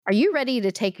Are you ready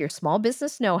to take your small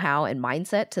business know how and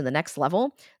mindset to the next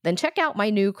level? Then check out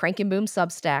my new Crank and Boom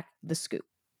Substack, The Scoop.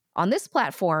 On this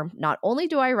platform, not only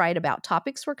do I write about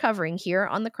topics we're covering here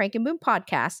on the Crank and Boom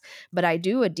podcast, but I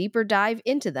do a deeper dive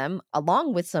into them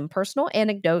along with some personal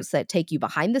anecdotes that take you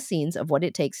behind the scenes of what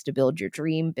it takes to build your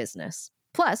dream business.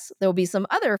 Plus, there'll be some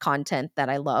other content that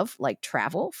I love, like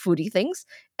travel, foodie things,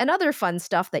 and other fun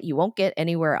stuff that you won't get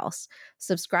anywhere else.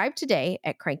 Subscribe today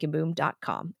at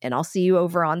crankandboom.com, and I'll see you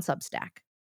over on Substack.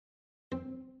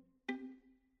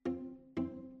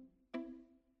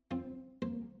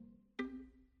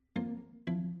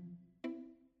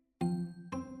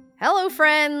 Hello,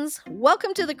 friends.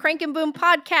 Welcome to the Crank and Boom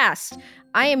podcast.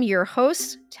 I am your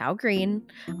host, Tao Green.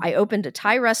 I opened a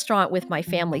Thai restaurant with my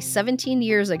family 17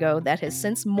 years ago that has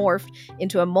since morphed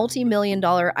into a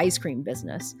multi-million-dollar ice cream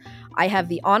business. I have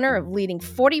the honor of leading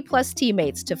 40-plus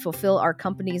teammates to fulfill our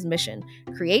company's mission,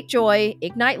 create joy,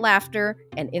 ignite laughter,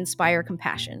 and inspire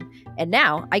compassion. And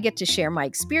now I get to share my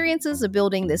experiences of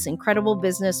building this incredible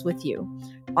business with you.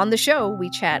 On the show, we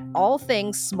chat all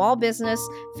things small business,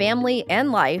 family,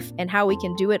 and life, and how we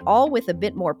can do it all with a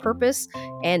bit more purpose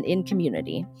and in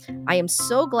community. I am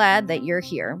so glad that you're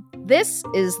here. This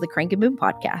is the Crank and Boom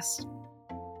podcast.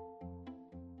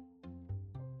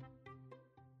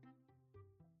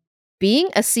 Being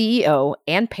a CEO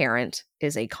and parent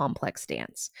is a complex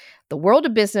dance. The world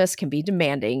of business can be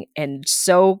demanding, and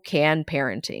so can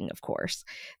parenting, of course.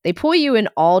 They pull you in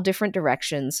all different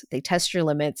directions, they test your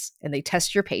limits, and they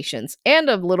test your patience and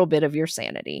a little bit of your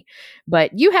sanity.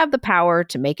 But you have the power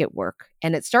to make it work.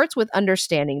 And it starts with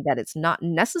understanding that it's not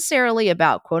necessarily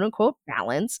about quote unquote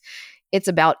balance. It's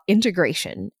about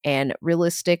integration and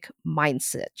realistic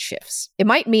mindset shifts. It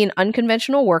might mean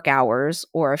unconventional work hours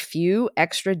or a few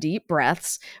extra deep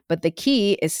breaths, but the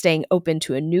key is staying open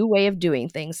to a new way of doing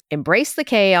things. Embrace the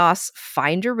chaos,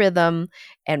 find your rhythm,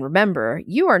 and remember,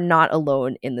 you are not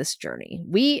alone in this journey.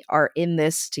 We are in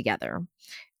this together.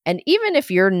 And even if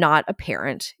you're not a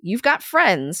parent, you've got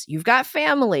friends, you've got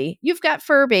family, you've got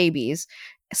fur babies.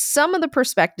 Some of the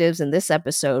perspectives in this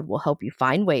episode will help you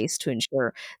find ways to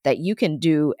ensure that you can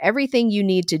do everything you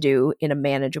need to do in a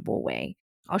manageable way.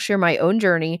 I'll share my own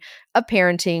journey of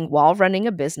parenting while running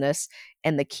a business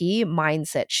and the key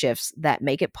mindset shifts that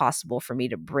make it possible for me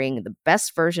to bring the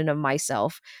best version of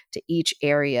myself to each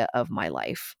area of my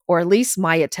life, or at least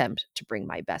my attempt to bring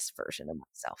my best version of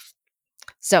myself.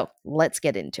 So let's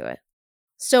get into it.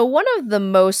 So, one of the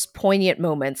most poignant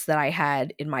moments that I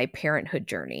had in my parenthood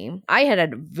journey, I had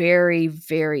a very,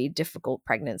 very difficult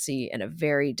pregnancy and a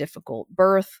very difficult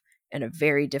birth and a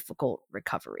very difficult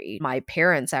recovery. My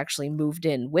parents actually moved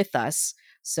in with us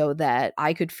so that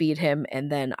I could feed him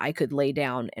and then I could lay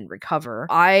down and recover.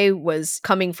 I was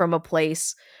coming from a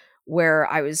place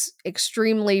where I was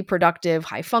extremely productive,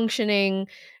 high functioning.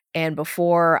 And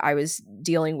before I was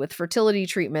dealing with fertility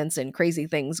treatments and crazy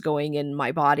things going in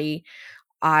my body,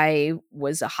 I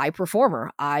was a high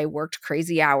performer. I worked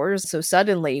crazy hours. So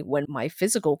suddenly, when my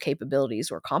physical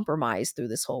capabilities were compromised through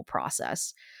this whole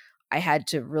process, I had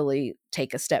to really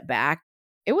take a step back.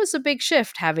 It was a big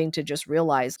shift having to just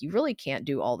realize you really can't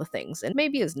do all the things, and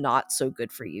maybe it's not so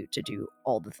good for you to do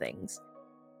all the things.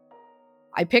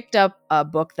 I picked up a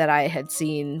book that I had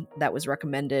seen that was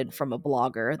recommended from a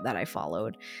blogger that I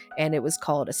followed, and it was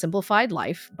called A Simplified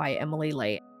Life by Emily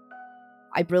Lay.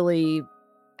 I really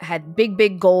had big,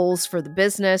 big goals for the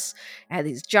business. I had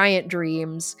these giant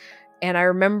dreams. And I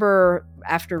remember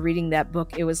after reading that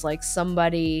book, it was like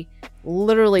somebody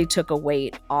literally took a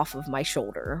weight off of my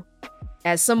shoulder.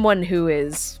 As someone who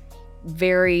is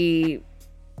very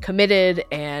committed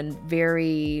and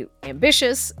very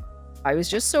ambitious, I was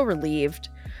just so relieved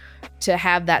to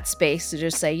have that space to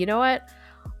just say, you know what?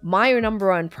 My number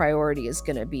one priority is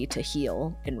going to be to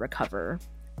heal and recover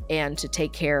and to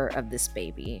take care of this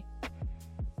baby.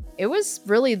 It was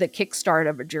really the kickstart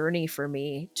of a journey for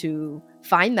me to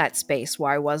find that space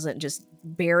where I wasn't just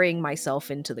burying myself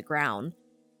into the ground.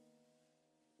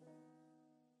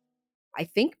 I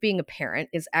think being a parent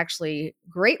is actually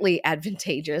greatly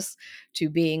advantageous to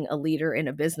being a leader in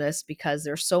a business because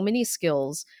there's so many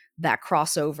skills that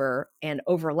cross over and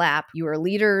overlap. You are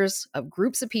leaders of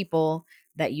groups of people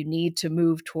that you need to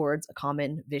move towards a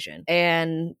common vision.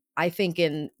 And I think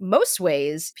in most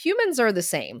ways, humans are the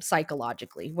same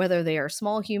psychologically, whether they are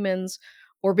small humans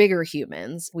or bigger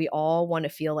humans. We all want to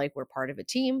feel like we're part of a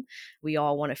team. We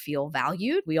all want to feel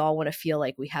valued. We all want to feel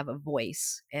like we have a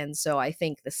voice. And so I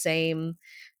think the same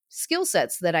skill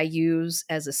sets that I use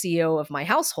as a CEO of my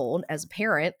household, as a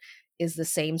parent, is the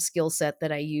same skill set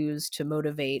that I use to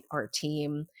motivate our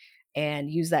team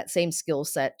and use that same skill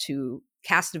set to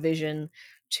cast a vision,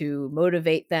 to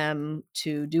motivate them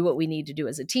to do what we need to do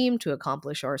as a team to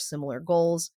accomplish our similar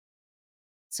goals.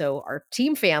 So our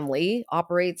team family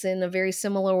operates in a very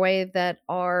similar way that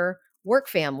our work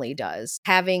family does.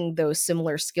 Having those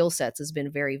similar skill sets has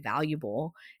been very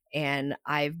valuable. And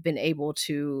I've been able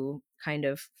to kind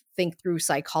of think through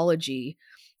psychology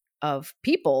of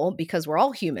people because we're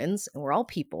all humans and we're all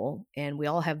people and we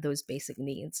all have those basic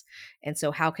needs. And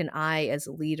so, how can I, as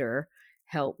a leader,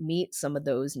 help meet some of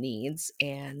those needs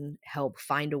and help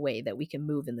find a way that we can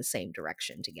move in the same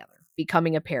direction together?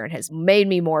 Becoming a parent has made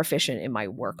me more efficient in my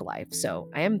work life. So,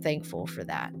 I am thankful for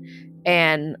that.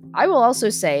 And I will also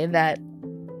say that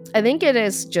I think it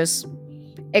has just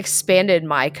expanded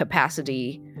my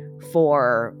capacity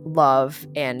for love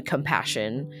and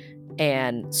compassion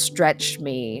and stretched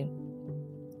me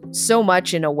so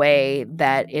much in a way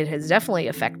that it has definitely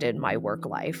affected my work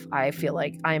life. I feel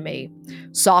like I'm a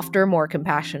softer, more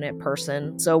compassionate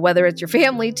person. So whether it's your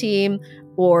family team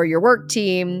or your work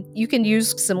team, you can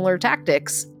use similar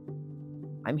tactics.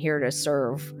 I'm here to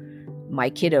serve my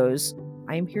kiddos.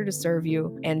 I'm here to serve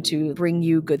you and to bring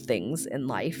you good things in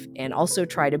life and also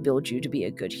try to build you to be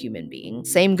a good human being.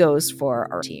 Same goes for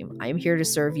our team. I'm here to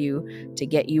serve you to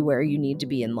get you where you need to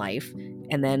be in life.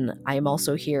 And then I'm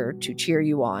also here to cheer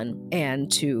you on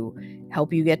and to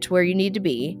help you get to where you need to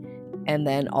be. And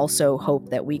then also hope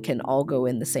that we can all go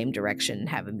in the same direction and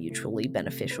have a mutually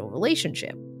beneficial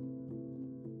relationship.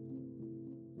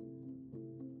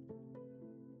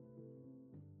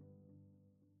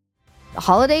 The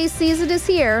holiday season is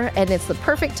here, and it's the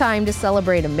perfect time to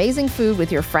celebrate amazing food with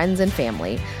your friends and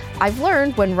family. I've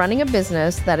learned when running a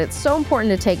business that it's so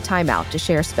important to take time out to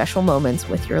share special moments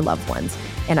with your loved ones,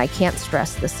 and I can't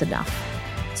stress this enough.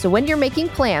 So when you're making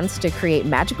plans to create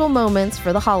magical moments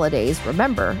for the holidays,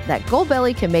 remember that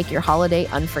Goldbelly can make your holiday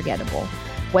unforgettable.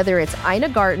 Whether it's Ina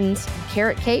Garten's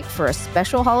carrot cake for a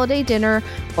special holiday dinner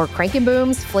or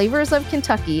Crankenboom's Flavors of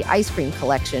Kentucky ice cream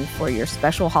collection for your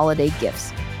special holiday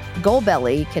gifts,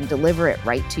 Goldbelly can deliver it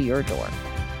right to your door.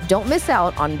 Don't miss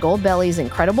out on Goldbelly's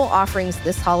incredible offerings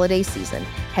this holiday season.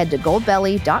 Head to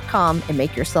goldbelly.com and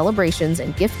make your celebrations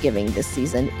and gift giving this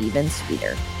season even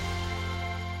sweeter.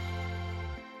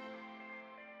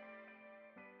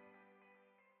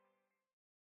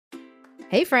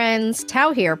 Hey friends,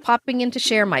 Tao here, popping in to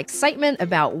share my excitement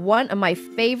about one of my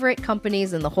favorite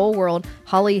companies in the whole world,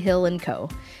 Holly Hill & Co.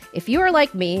 If you are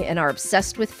like me and are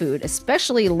obsessed with food,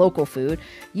 especially local food,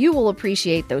 you will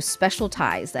appreciate those special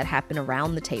ties that happen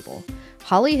around the table.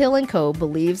 Holly Hill & Co.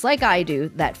 believes, like I do,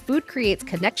 that food creates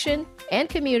connection and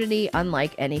community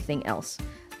unlike anything else.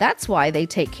 That's why they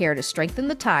take care to strengthen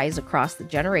the ties across the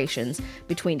generations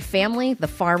between family, the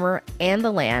farmer, and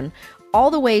the land, all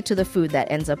the way to the food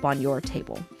that ends up on your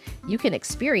table. You can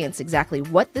experience exactly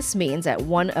what this means at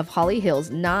one of Holly Hill's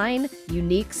 9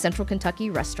 unique Central Kentucky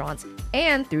restaurants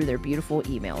and through their beautiful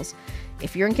emails.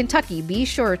 If you're in Kentucky, be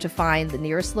sure to find the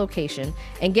nearest location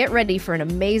and get ready for an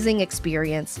amazing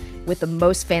experience with the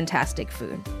most fantastic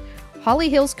food. Holly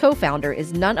Hill's co-founder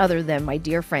is none other than my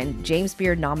dear friend, James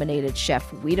Beard-nominated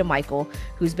chef Weta Michael,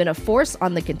 who's been a force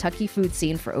on the Kentucky food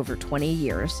scene for over 20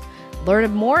 years.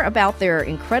 Learn more about their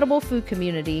incredible food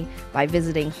community by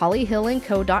visiting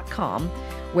hollyhillandco.com,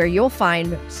 where you'll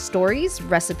find stories,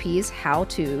 recipes,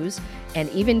 how-tos, and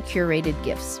even curated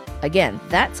gifts. Again,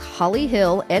 that's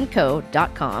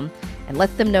hollyhillandco.com, and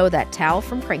let them know that Tao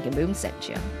from Crankenboom sent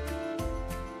you.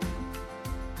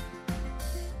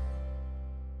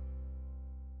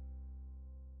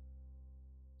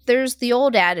 There's the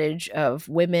old adage of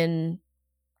women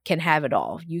can have it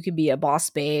all. You can be a boss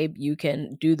babe, you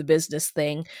can do the business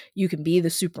thing, you can be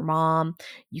the super mom,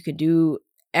 you can do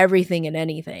everything and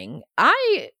anything.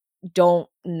 I don't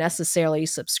necessarily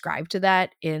subscribe to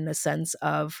that in the sense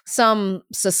of some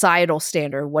societal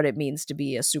standard, what it means to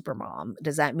be a super mom.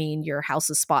 Does that mean your house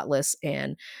is spotless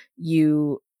and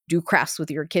you do crafts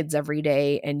with your kids every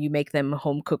day and you make them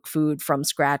home cooked food from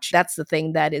scratch? That's the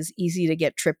thing that is easy to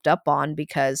get tripped up on,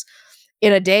 because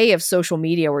in a day of social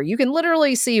media where you can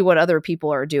literally see what other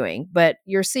people are doing, but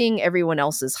you're seeing everyone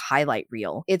else's highlight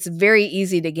reel, it's very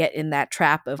easy to get in that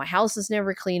trap of my house is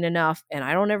never clean enough and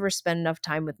I don't ever spend enough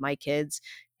time with my kids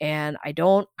and I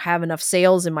don't have enough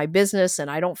sales in my business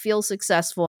and I don't feel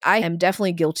successful. I am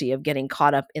definitely guilty of getting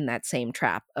caught up in that same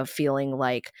trap of feeling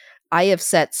like I have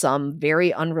set some very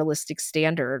unrealistic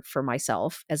standard for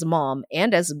myself as a mom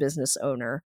and as a business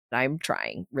owner. I'm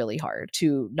trying really hard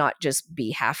to not just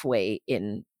be halfway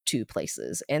in two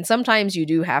places. And sometimes you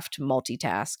do have to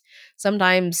multitask.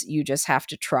 Sometimes you just have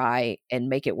to try and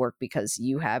make it work because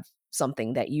you have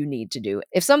something that you need to do.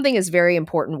 If something is very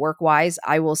important work-wise,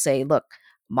 I will say, look,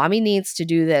 mommy needs to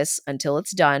do this until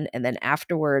it's done. And then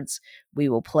afterwards, we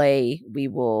will play, we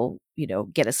will,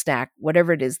 get a snack,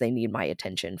 whatever it is they need my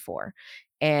attention for.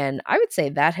 And I would say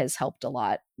that has helped a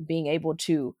lot, being able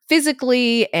to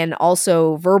physically and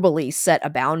also verbally set a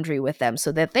boundary with them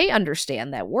so that they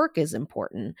understand that work is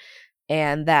important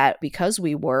and that because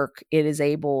we work, it is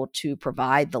able to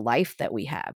provide the life that we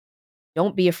have.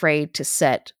 Don't be afraid to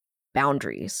set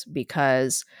boundaries,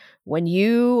 because when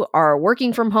you are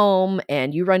working from home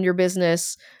and you run your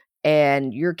business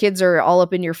and your kids are all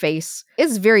up in your face,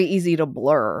 it's very easy to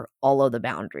blur all of the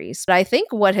boundaries. But I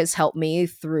think what has helped me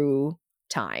through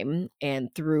time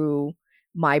and through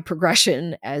my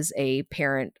progression as a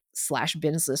parent /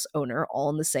 business owner, all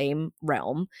in the same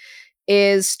realm,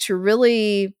 is to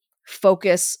really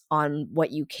focus on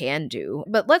what you can do.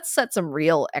 But let's set some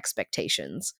real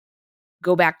expectations.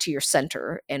 Go back to your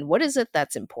center and what is it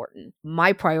that's important?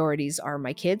 My priorities are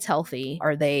my kids healthy?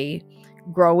 Are they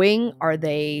growing? Are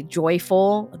they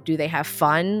joyful? Do they have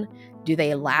fun? Do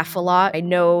they laugh a lot? I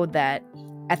know that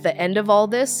at the end of all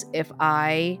this, if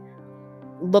I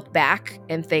look back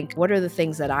and think, what are the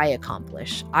things that I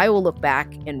accomplish? I will look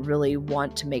back and really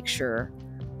want to make sure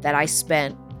that I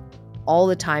spent all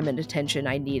the time and attention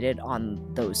I needed on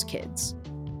those kids.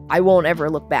 I won't ever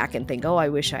look back and think, oh, I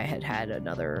wish I had had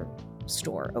another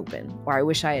store open, or I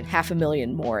wish I had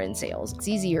 $500,000 more in sales. It's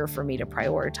easier for me to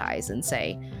prioritize and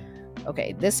say,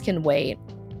 okay, this can wait.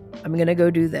 I'm going to go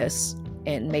do this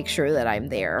and make sure that I'm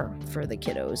there for the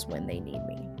kiddos when they need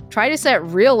me. Try to set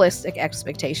realistic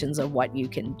expectations of what you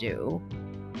can do.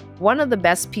 One of the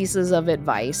best pieces of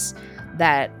advice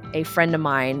that a friend of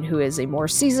mine who is a more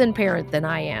seasoned parent than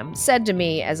I am said to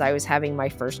me as I was having my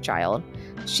first child,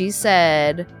 she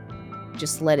said,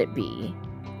 just let it be.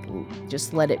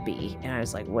 Just let it be. And I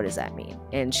was like, what does that mean?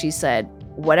 And she said,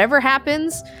 whatever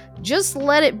happens, just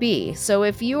let it be. So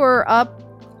if you are up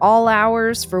all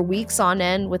hours for weeks on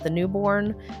end with a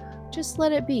newborn, just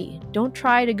let it be. Don't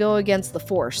try to go against the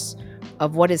force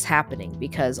of what is happening,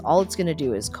 because all it's going to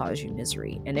do is cause you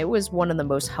misery. And it was one of the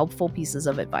most helpful pieces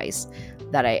of advice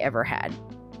that I ever had.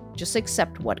 Just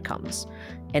accept what comes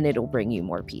and it'll bring you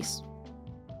more peace.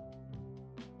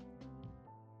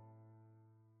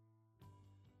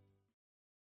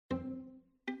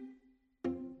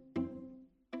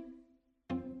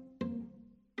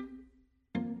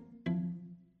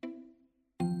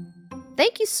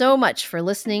 Thank you so much for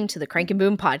listening to the Crank and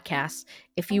Boom podcast.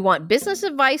 If you want business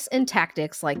advice and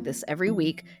tactics like this every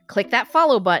week, click that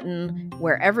follow button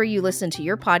wherever you listen to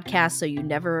your podcast so you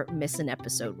never miss an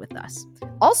episode with us.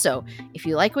 Also, if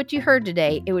you like what you heard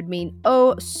today, it would mean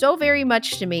so very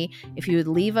much to me if you would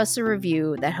leave us a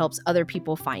review that helps other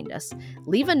people find us.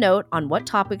 Leave a note on what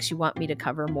topics you want me to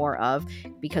cover more of,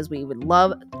 because we would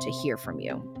love to hear from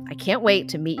you. I can't wait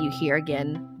to meet you here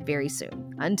again very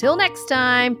soon. Until next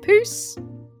time, peace.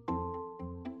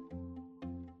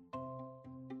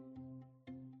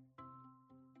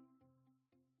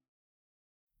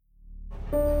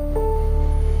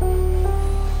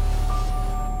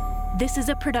 This is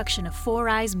a production of Four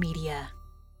Eyes Media.